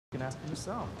You can ask him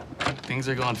yourself. Things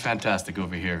are going fantastic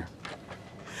over here.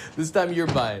 This time you're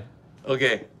buying.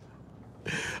 Okay.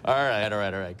 All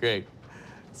right, great.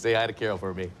 Say hi to Carol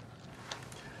for me.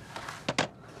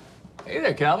 Hey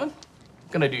there, Calvin.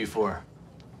 What can I do you for?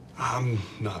 I'm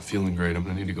not feeling great. I'm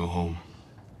gonna need to go home.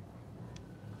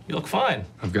 You look fine.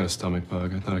 I've got a stomach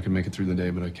bug. I thought I could make it through the day,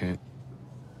 but I can't.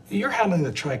 You're handling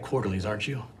the tri-quarterlies, aren't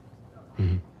you?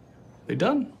 Mm-hmm. They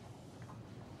done?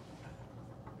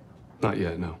 Not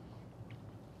yet, no.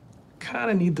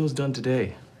 Kinda need those done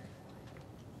today.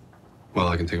 Well,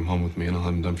 I can take them home with me, and I'll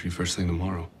have them done for you first thing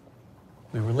tomorrow.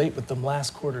 We were late with them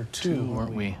last quarter, too,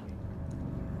 Weren't we?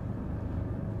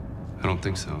 I don't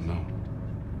think so, no.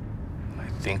 I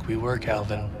think we were,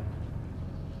 Calvin.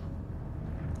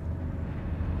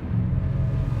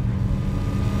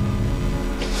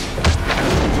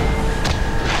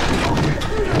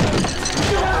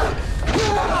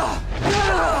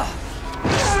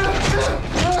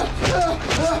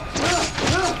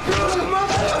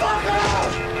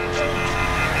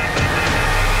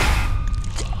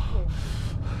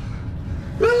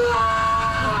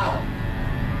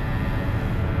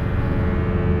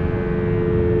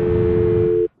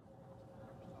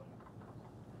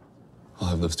 I'll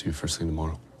have those to you first thing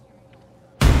tomorrow.